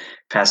mean, the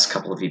past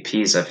couple of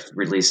EPs, I've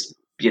released,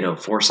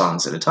 4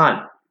 songs at a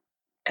time.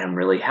 And I'm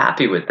really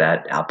happy with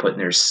that output. And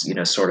there's,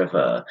 sort of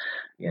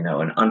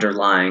an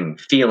underlying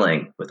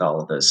feeling with all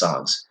of those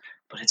songs.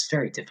 But it's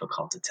very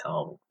difficult to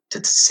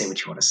say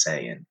what you want to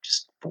say in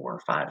just 4 or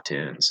 5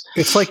 tunes.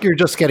 It's like you're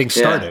just getting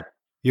started. Yeah.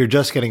 You're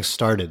just getting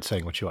started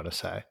saying what you want to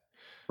say.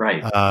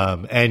 Right.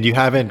 And you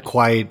haven't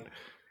quite,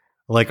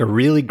 like a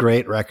really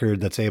great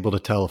record that's able to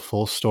tell a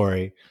full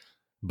story.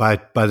 By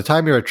the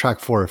time you're at track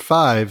 4 or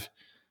 5,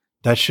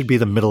 that should be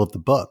the middle of the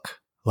book.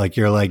 Like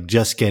you're like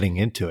just getting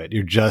into it.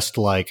 You're just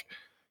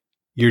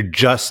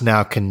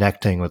now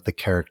connecting with the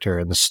character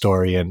and the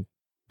story and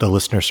the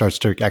listener starts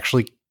to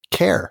actually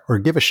care or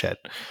give a shit.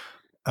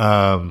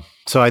 So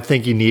I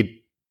think you need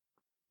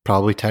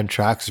probably 10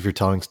 tracks if you're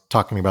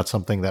talking about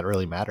something that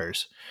really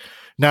matters.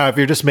 Now, if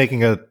you're just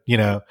making a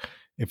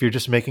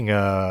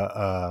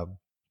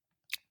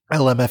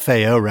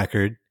LMFAO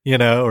record,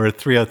 or a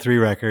 303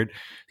 record,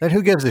 then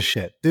who gives a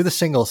shit? Do the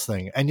singles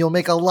thing and you'll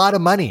make a lot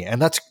of money,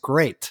 and that's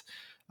great.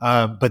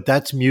 But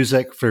that's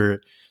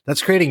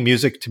creating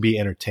music to be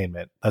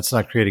entertainment. That's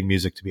not creating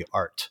music to be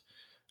art.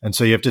 And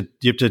so you have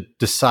to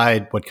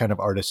decide what kind of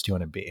artist you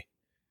want to be.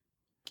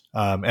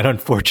 And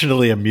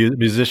unfortunately, a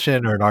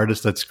musician or an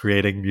artist that's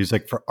creating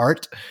music for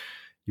art,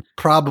 you're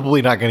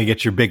probably not going to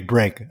get your big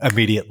break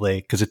immediately,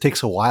 because it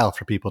takes a while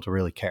for people to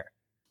really care.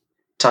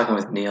 Talking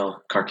with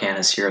Neil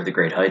Karkanis here of the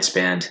Great Heights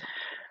Band.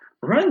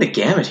 We're running the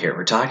gamut here.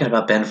 We're talking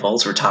about Ben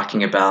Folds. We're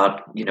talking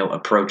about,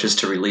 approaches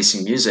to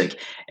releasing music.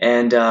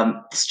 And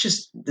this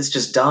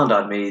just dawned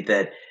on me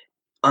that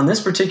on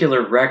this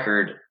particular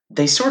record,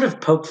 they sort of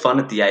poke fun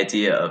at the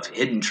idea of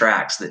hidden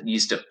tracks that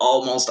used to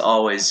almost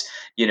always,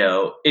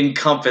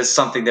 encompass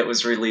something that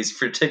was released,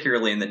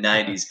 particularly in the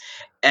 90s.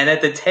 And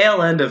at the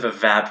tail end of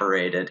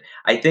Evaporated,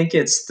 I think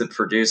it's the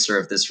producer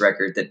of this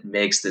record that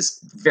makes this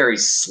very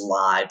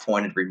sly,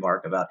 pointed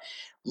remark about,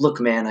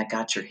 look, man, I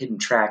got your hidden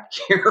track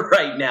here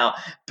right now.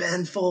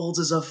 Ben Folds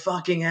is a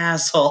fucking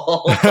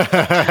asshole.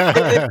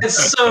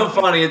 It's so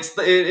funny. It's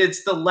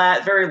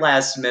the very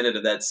last minute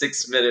of that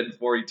 6-minute and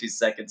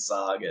 42-second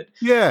song. And,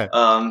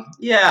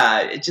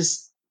 it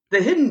just,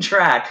 the hidden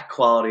track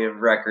quality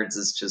of records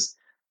is just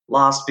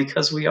lost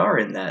because we are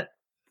in that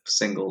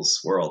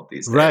singles world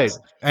these days. Right.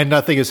 And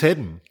nothing is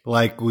hidden.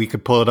 Like, we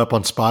could pull it up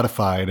on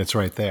Spotify and it's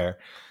right there.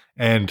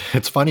 And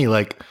it's funny,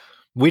 like,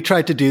 we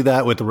tried to do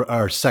that with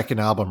our second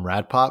album,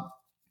 Rad Pop.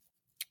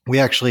 We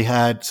actually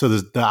had, so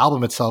the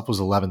album itself was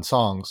 11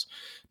 songs,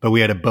 but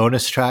we had a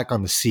bonus track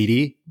on the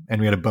CD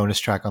and we had a bonus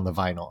track on the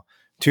vinyl,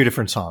 2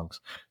 different songs.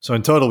 So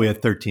in total, we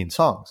had 13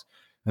 songs.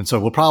 And so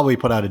we'll probably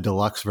put out a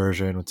deluxe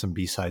version with some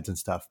B-sides and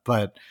stuff.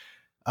 But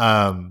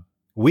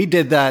we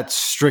did that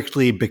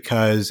strictly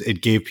because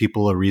it gave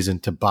people a reason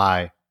to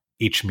buy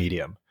each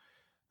medium.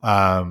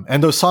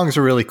 And those songs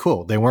are really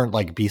cool. They weren't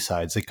like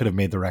B-sides. They could have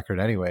made the record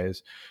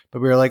anyways.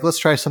 But we were like, let's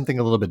try something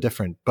a little bit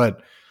different.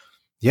 But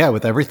yeah,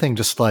 with everything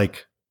just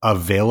like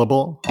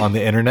available on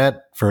the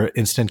internet for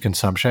instant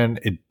consumption,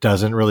 it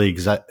doesn't really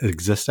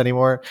exist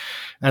anymore.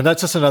 And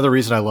that's just another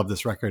reason I love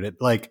this record.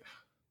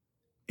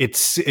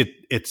 It's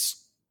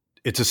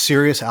a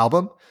serious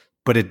album,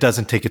 but it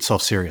doesn't take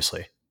itself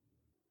seriously.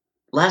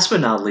 Last but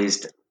not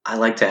least, I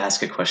like to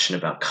ask a question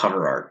about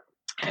cover art.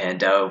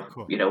 And,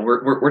 cool.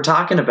 We're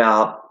talking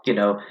about,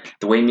 the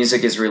way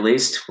music is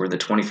released. We're the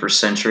 21st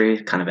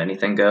century, kind of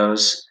anything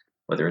goes,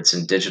 whether it's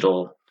in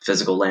digital,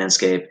 physical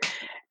landscape.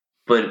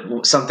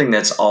 But something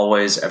that's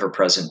always ever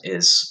present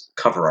is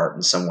cover art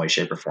in some way,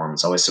 shape, or form.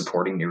 It's always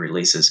supporting new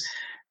releases.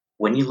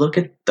 When you look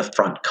at the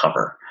front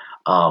cover,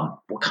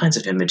 what kinds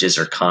of images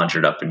are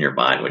conjured up in your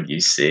mind when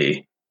you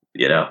see,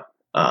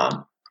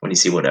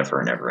 Whatever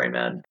and Ever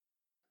Amen?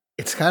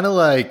 It's kind of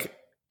like,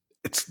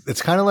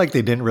 it's kind of like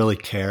they didn't really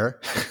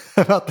care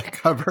about the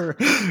cover,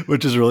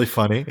 which is really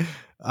funny.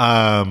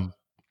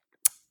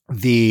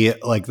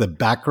 The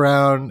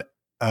background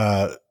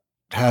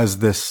has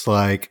this,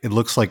 like, it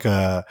looks like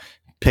a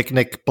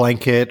picnic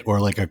blanket or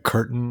like a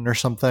curtain or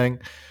something.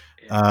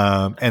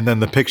 And then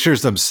the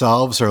pictures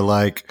themselves are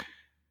like,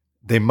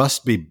 they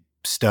must be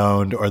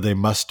stoned, or they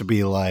must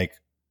be like,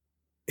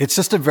 it's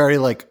just a very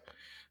like,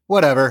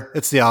 whatever,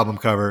 it's the album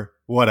cover,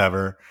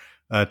 whatever.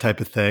 Type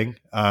of thing.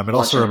 It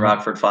also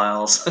Rockford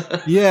Files.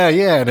 yeah,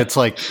 and it's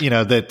like,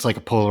 that's like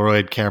a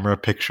Polaroid camera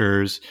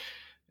pictures.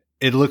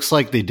 It looks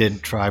like they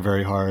didn't try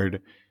very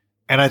hard,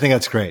 and I think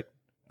that's great.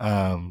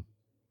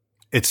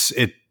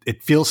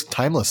 It feels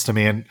timeless to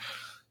me, and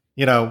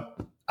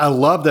I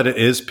love that it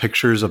is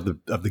pictures of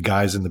the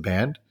guys in the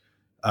band.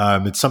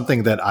 It's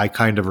something that I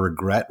kind of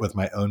regret with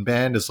my own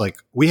band. Is like,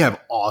 we have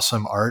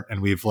awesome art,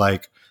 and we've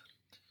like,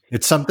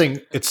 it's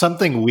something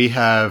we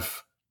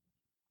have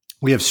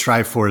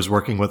strived for, is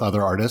working with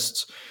other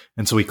artists.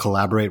 And so we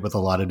collaborate with a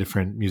lot of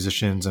different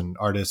musicians and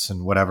artists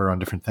and whatever on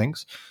different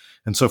things.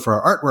 And so for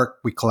our artwork,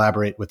 we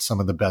collaborate with some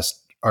of the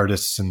best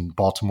artists in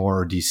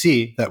Baltimore or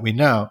DC that we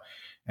know,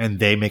 and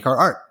they make our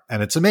art,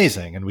 and it's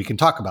amazing. And we can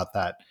talk about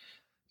that.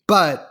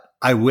 But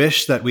I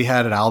wish that we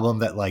had an album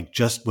that like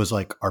just was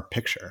like our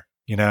picture,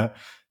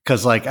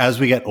 because like as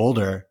we get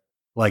older,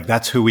 like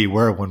that's who we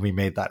were when we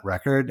made that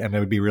record. And it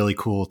would be really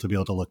cool to be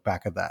able to look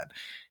back at that.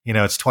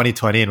 It's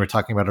 2020 and we're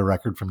talking about a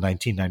record from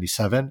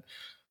 1997.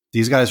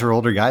 These guys are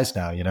older guys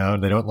now,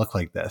 and they don't look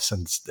like this.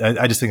 And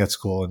I just think that's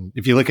cool. And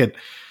if you look at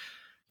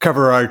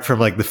cover art from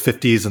like the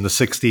 50s and the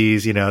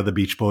 60s, the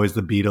Beach Boys,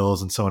 the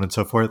Beatles, and so on and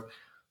so forth,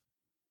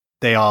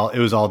 it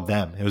was all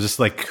them. It was just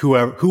like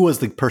who was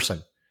the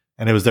person,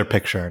 and it was their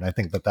picture. And I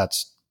think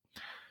that's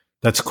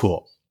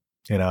cool.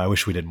 I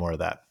wish we did more of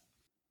that.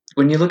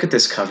 When you look at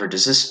this cover,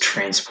 does this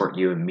transport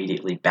you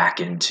immediately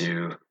back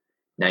into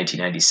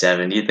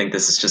 1997. Do you think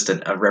this is just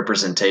a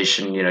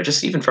representation,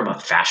 just even from a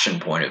fashion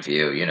point of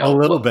view, A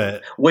little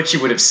bit. what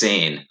you would have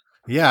seen?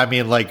 Yeah, I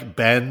mean, like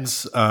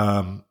Ben's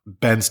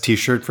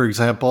T-shirt, for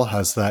example,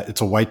 has that.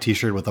 It's a white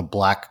T-shirt with a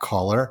black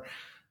collar.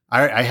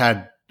 I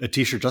had a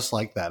T-shirt just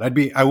like that.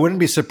 I wouldn't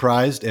be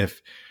surprised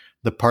if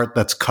the part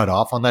that's cut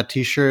off on that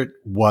T-shirt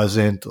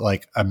wasn't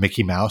like a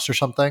Mickey Mouse or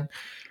something.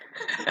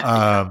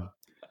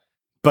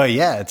 But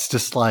yeah, it's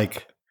just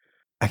like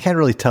I can't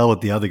really tell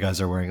what the other guys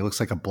are wearing. It looks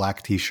like a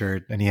black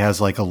T-shirt, and he has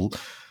like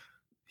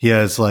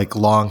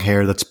long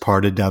hair that's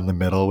parted down the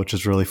middle, which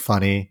is really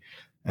funny.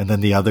 And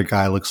then the other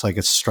guy looks like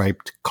a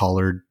striped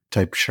collared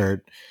type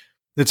shirt.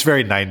 It's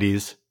very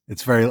 90s.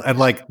 It's very, and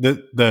like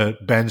the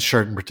Ben's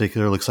shirt in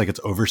particular looks like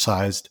it's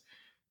oversized,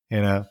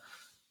 you know?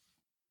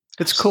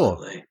 It's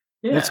Absolutely. cool.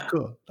 Yeah. It's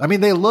cool. I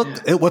mean,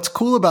 what's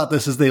cool about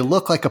this is they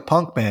look like a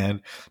punk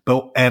band,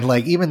 and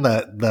like even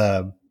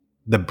the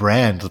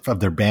brand of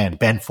their band,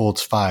 Ben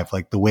Folds 5,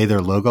 like the way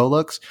their logo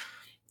looks,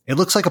 it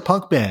looks like a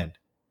punk band.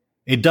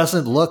 It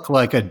doesn't look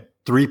like a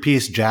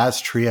 3-piece jazz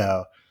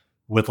trio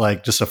with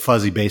like just a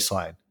fuzzy bass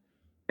line.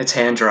 It's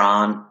hand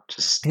drawn.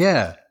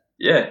 Yeah.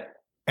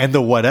 And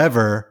the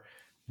whatever,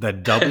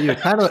 that W,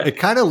 it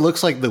kind of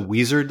looks like the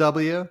Weezer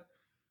W.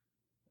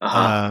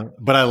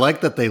 But I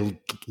like that they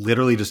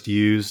literally just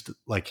used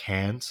like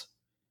hands.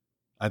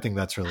 I think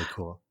that's really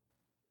cool.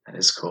 That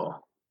is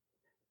cool.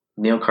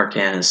 Neil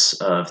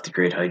Karkanis of the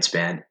Great Heights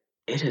Band,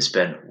 it has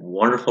been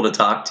wonderful to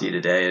talk to you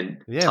today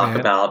and talk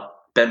about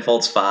Ben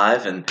Folds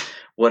 5 and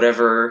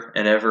whatever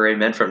and ever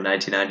amen from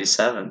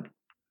 1997.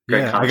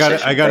 Great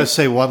conversation. I got to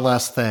say one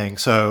last thing.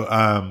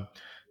 So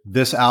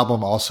this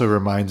album also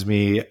reminds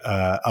me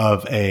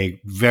of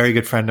a very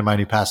good friend of mine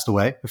who passed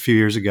away a few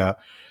years ago,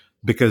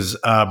 because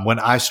when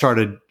I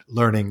started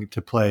learning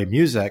to play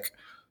music,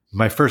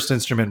 my first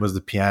instrument was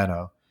the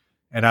piano,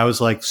 and I was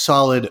like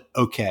solid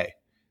okay.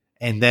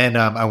 And then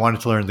I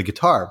wanted to learn the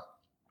guitar.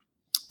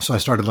 So I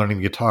started learning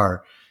the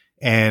guitar,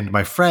 and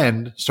my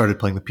friend started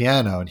playing the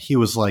piano, and he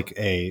was like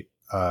a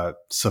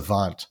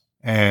savant,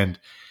 and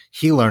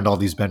he learned all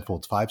these Ben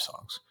Folds 5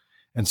 songs.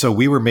 And so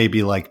we were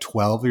maybe like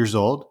 12 years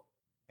old,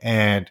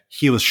 and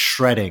he was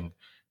shredding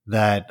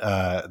that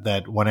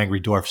One Angry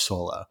Dwarf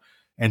solo.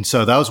 And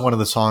so that was one of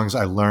the songs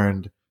I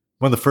learned.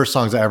 One of the first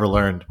songs I ever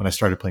learned when I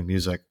started playing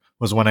music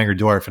was One Angry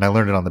Dwarf, and I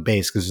learned it on the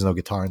bass because there's no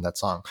guitar in that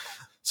song.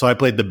 So I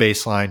played the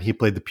bass line, he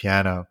played the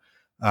piano,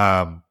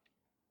 and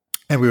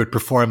we would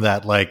perform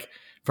that like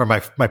for my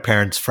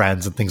parents'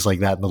 friends and things like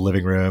that in the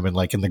living room and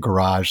like in the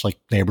garage, like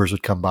neighbors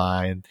would come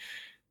by, and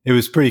it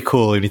was pretty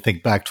cool when you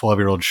think back,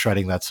 12-year-old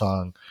shredding that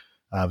song.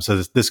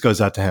 So this goes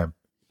out to him.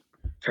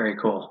 Very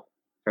cool.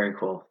 Very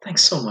cool.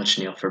 Thanks so much,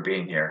 Neil, for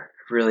being here.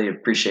 Really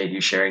appreciate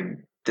you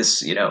sharing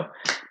this,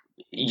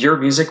 your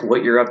music,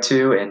 what you're up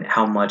to, and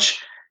how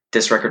much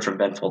this record from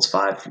Ben Folds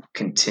 5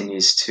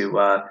 continues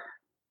to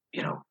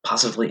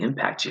positively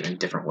impact you in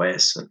different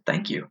ways. So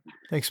thank you.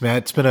 Thanks, Matt.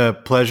 It's been a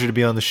pleasure to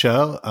be on the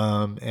show.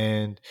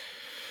 And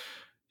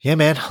yeah,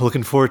 man,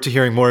 looking forward to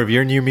hearing more of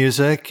your new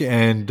music.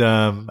 And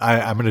I'm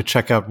going to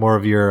check out more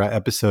of your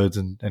episodes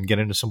and get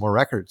into some more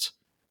records.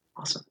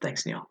 Awesome.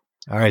 Thanks, Neil.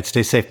 All right.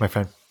 Stay safe, my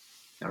friend.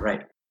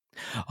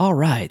 All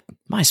right.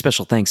 My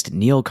special thanks to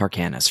Neil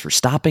Karkanis for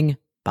stopping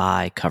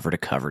by Cover to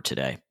Cover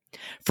today.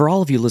 For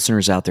all of you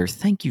listeners out there,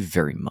 thank you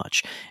very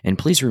much. And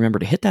please remember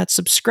to hit that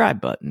subscribe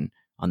button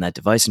on that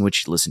device in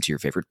which you listen to your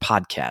favorite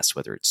podcasts,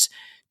 whether it's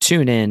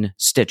TuneIn,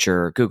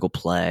 Stitcher, Google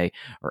Play,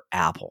 or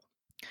Apple.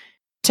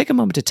 Take a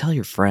moment to tell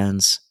your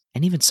friends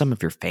and even some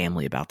of your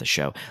family about the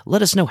show.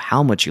 Let us know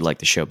how much you like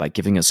the show by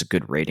giving us a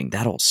good rating.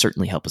 That'll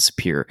certainly help us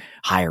appear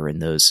higher in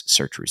those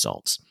search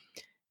results.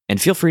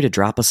 And feel free to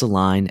drop us a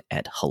line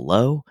at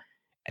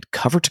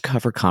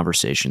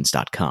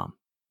hello@covertocoverconversations.com.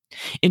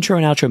 Intro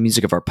and outro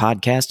music of our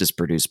podcast is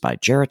produced by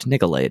Jarrett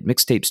Nicolay at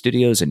Mixtape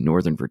Studios in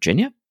Northern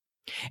Virginia.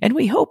 And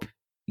we hope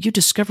you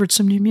discovered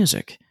some new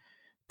music,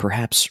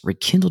 perhaps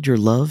rekindled your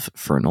love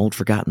for an old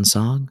forgotten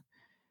song,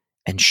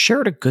 and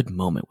shared a good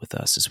moment with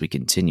us as we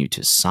continue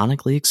to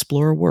sonically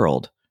explore a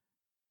world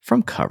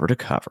from cover to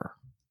cover.